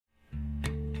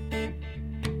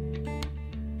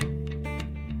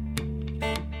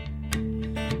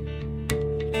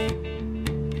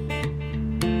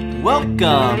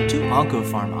Welcome to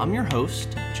OncoPharm. I'm your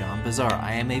host, John Bazar.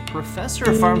 I am a professor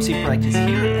of pharmacy practice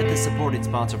here at the supporting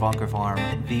sponsor of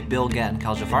OncoPharm, the Bill Gatton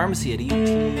College of Pharmacy at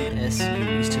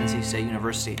ETSU, East Tennessee State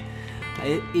University.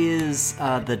 It is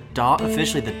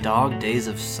officially the dog days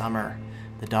of summer,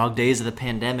 the dog days of the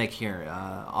pandemic here,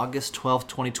 August 12th,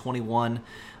 2021.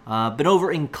 Been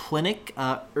over in clinic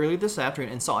earlier this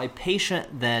afternoon and saw a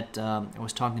patient that I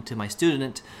was talking to my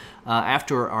student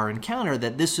after our encounter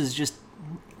that this was just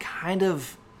kind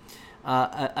of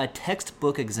a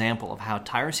textbook example of how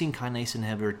tyrosine kinase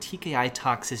inhibitor TKI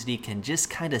toxicity can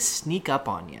just kind of sneak up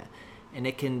on you, and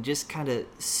it can just kind of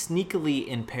sneakily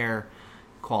impair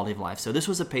quality of life. So this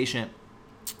was a patient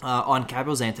on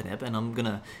cabozantinib, and I'm going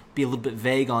to be a little bit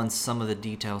vague on some of the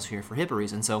details here for HIPAA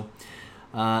reasons. So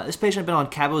this patient had been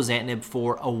on cabozantinib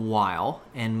for a while,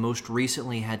 and most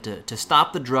recently had to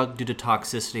stop the drug due to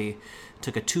toxicity.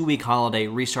 Took a 2-week holiday,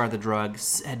 restarted the drug,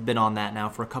 had been on that now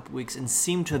for a couple weeks, and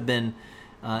seemed to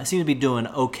be doing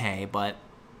okay. But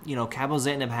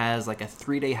cabozantinib has like a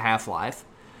 3-day half-life,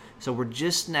 so we're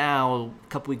just now a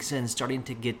couple weeks in starting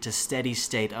to get to steady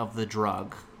state of the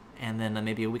drug, and then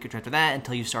maybe a week or two after that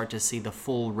until you start to see the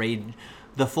full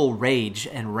rage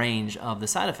and range of the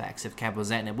side effects of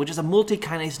cabozantinib, which is a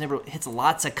multi-kinase inhibitor, hits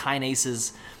lots of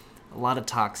kinases, a lot of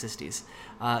toxicities.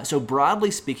 So broadly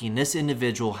speaking, this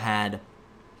individual had,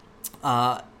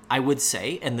 I would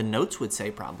say, and the notes would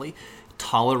say probably,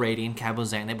 tolerating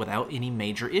cabozantinib without any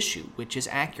major issue, which is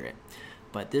accurate.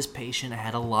 But this patient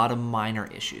had a lot of minor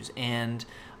issues, and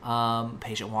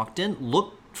patient walked in,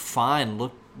 looked fine,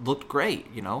 looked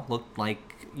great, looked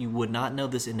like you would not know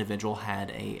this individual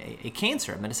had a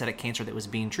cancer, a metastatic cancer that was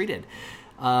being treated.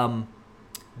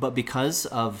 But because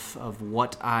of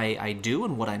what I do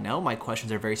and what I know, my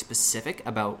questions are very specific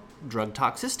about drug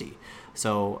toxicity.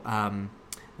 So,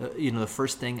 the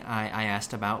first thing I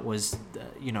asked about was,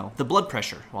 the blood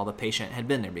pressure while the patient had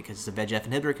been there, because the VEGF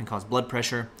inhibitor can cause blood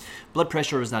pressure. Blood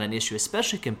pressure was not an issue,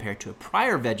 especially compared to a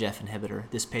prior VEGF inhibitor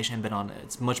this patient had been on.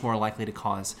 It's much more likely to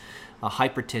cause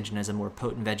hypertension as a more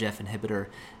potent VEGF inhibitor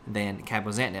than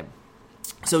cabozantinib.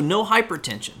 So no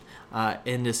hypertension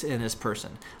in this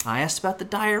person. I asked about the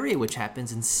diarrhea, which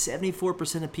happens in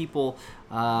 74% of people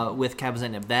with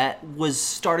cabozantinib. That was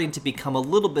starting to become a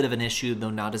little bit of an issue,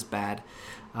 though not as bad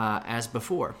as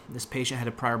before. This patient had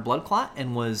a prior blood clot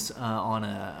and was on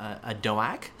a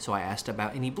DOAC, so I asked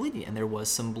about any bleeding, and there was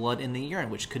some blood in the urine,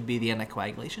 which could be the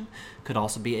anticoagulation, could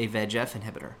also be a VEGF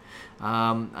inhibitor.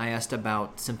 I asked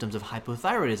about symptoms of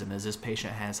hypothyroidism, as this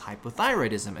patient has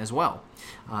hypothyroidism as well,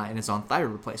 and is on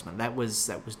thyroid replacement. That was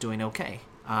doing okay.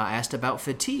 I asked about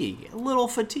fatigue, a little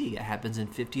fatigue. It happens in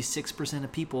 56%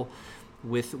 of people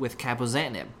with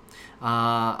cabozantinib.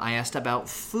 I asked about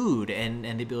food and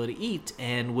the ability to eat,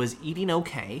 and was eating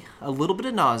okay. A little bit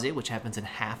of nausea, which happens in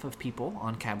half of people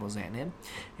on cabozantinib,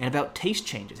 and about taste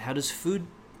changes. How does food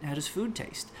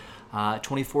taste?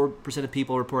 24% of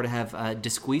people report to have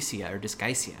dysgeusia or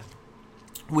dysgeusia,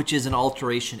 which is an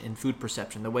alteration in food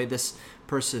perception. The way this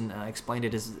person explained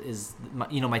it is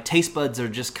my taste buds are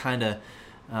just kind of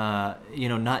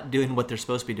not doing what they're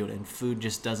supposed to be doing, and food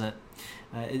just doesn't.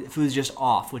 Food's just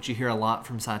off, which you hear a lot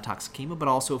from cytotoxic chemo, but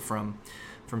also from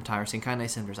tyrosine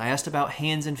kinase inhibitors. I asked about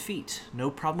hands and feet. No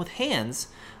problem with hands,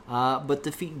 but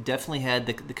the feet definitely had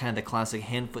the kind of the classic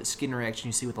hand-foot skin reaction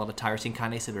you see with a lot of tyrosine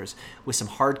kinase inhibitors, with some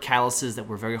hard calluses that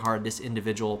were very hard. This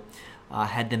individual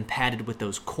had them padded with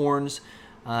those corns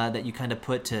that you kind of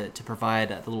put to provide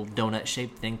the little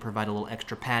donut-shaped thing, provide a little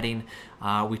extra padding.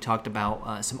 We talked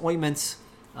about some ointments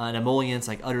and emollients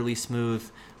like Utterly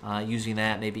Smooth, using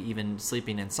that, maybe even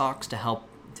sleeping in socks to help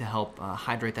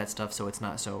hydrate that stuff so it's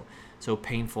not so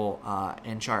painful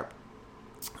and sharp.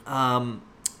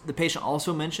 The patient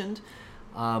also mentioned,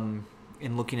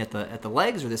 in looking at the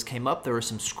legs, or this came up, there were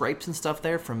some scrapes and stuff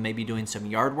there from maybe doing some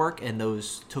yard work, and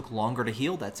those took longer to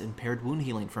heal. That's impaired wound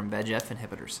healing from VEGF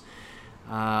inhibitors.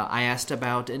 I asked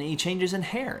about any changes in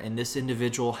hair, and this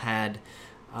individual had,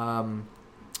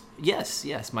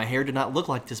 yes, my hair did not look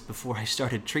like this before I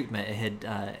started treatment. It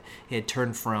had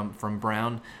turned from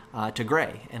brown to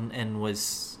gray, and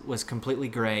was completely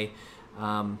gray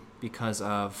because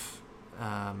of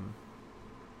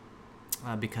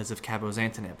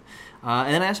cabozantinib.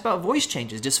 And then I asked about voice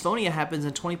changes. Dysphonia happens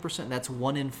in 20%. That's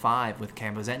 1 in 5 with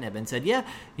cabozantinib, and said,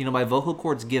 my vocal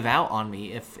cords give out on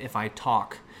me if I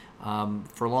talk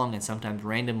for long, and sometimes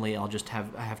randomly I'll just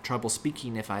have trouble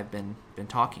speaking if I've been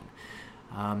talking.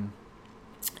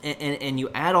 And you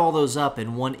add all those up,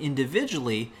 and one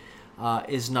individually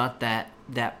is not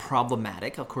that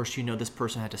problematic. Of course, this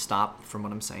person had to stop, from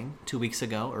what I'm saying, 2 weeks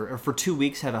ago, or for 2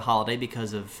 weeks have a holiday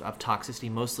because of toxicity,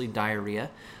 mostly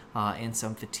diarrhea. and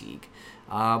some fatigue.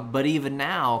 But even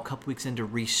now, a couple weeks into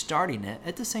restarting it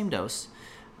at the same dose,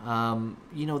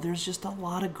 there's just a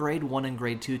lot of grade 1 and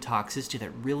grade 2 toxicity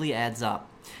that really adds up.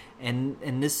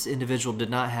 And this individual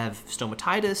did not have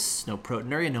stomatitis, no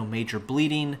proteinuria, no major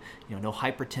bleeding, no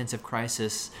hypertensive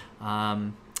crisis,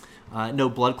 no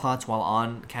blood clots while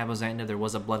on cabozantinib. There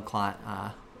was a blood clot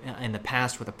in the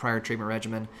past with a prior treatment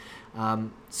regimen.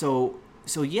 So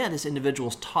this individual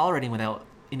is tolerating without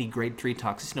any grade 3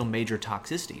 toxicity, no major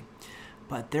toxicity.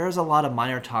 But there's a lot of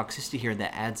minor toxicity here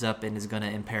that adds up and is going to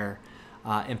impair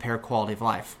quality of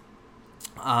life.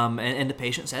 And the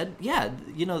patient said,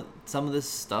 some of this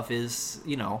stuff is,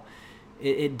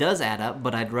 it does add up,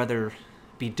 but I'd rather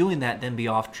be doing that than be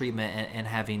off treatment and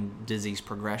having disease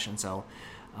progression. So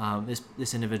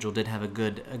this individual did have a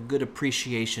good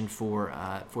appreciation for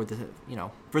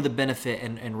the benefit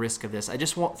and risk of this. I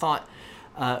just thought,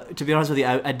 to be honest with you,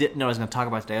 I didn't know I was going to talk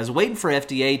about today. I was waiting for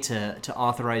FDA to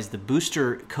authorize the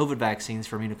booster COVID vaccines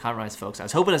for immunocompromised folks. I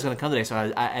was hoping it was going to come today,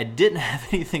 so I didn't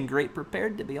have anything great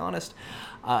prepared, to be honest,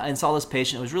 and saw this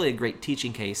patient. It was really a great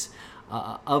teaching case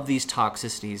of these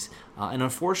toxicities, and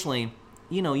unfortunately,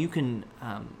 you can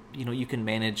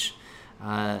manage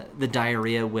the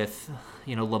diarrhea with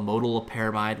Lamotil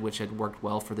loperamide, which had worked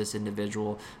well for this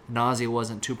individual. Nausea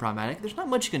wasn't too problematic. There's not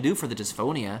much you can do for the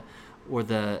dysphonia or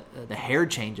the hair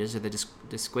changes or the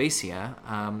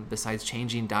dysgeusia besides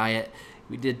changing diet.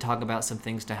 We did talk about some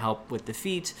things to help with the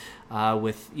feet,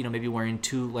 with maybe wearing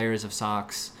 2 layers of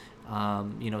socks,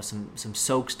 some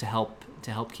soaks to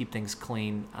help keep things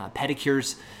clean.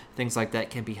 Pedicures, things like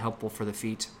that can be helpful for the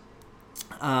feet.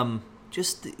 That's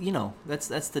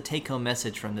the take-home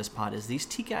message from this pod is these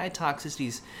TKI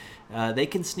toxicities, they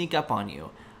can sneak up on you,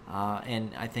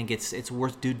 and I think it's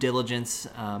worth due diligence.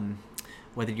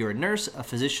 Whether you're a nurse, a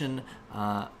physician,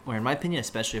 or in my opinion,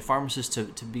 especially a pharmacist,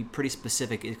 to be pretty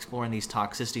specific exploring these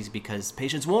toxicities, because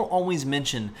patients won't always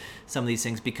mention some of these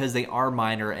things because they are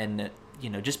minor, and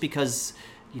just because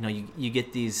you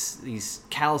get these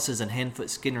calluses and hand-foot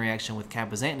skin reaction with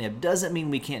cabozantinib doesn't mean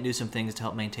we can't do some things to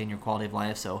help maintain your quality of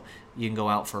life. So you can go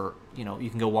out for you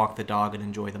can go walk the dog and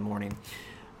enjoy the morning.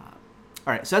 All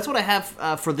right, so that's what I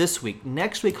have for this week.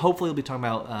 Next week, hopefully, we'll be talking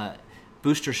about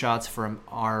booster shots from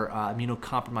our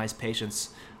immunocompromised patients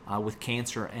with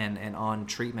cancer and on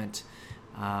treatment,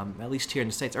 at least here in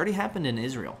the States. It already happened in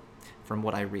Israel, from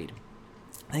what I read.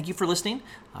 Thank you for listening.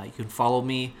 You can follow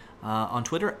me on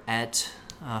Twitter at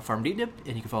PharmDeepDip,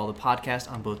 and you can follow the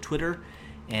podcast on both Twitter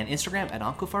and Instagram at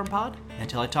OncoPharmPod.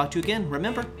 Until I talk to you again,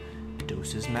 remember,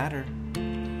 doses matter.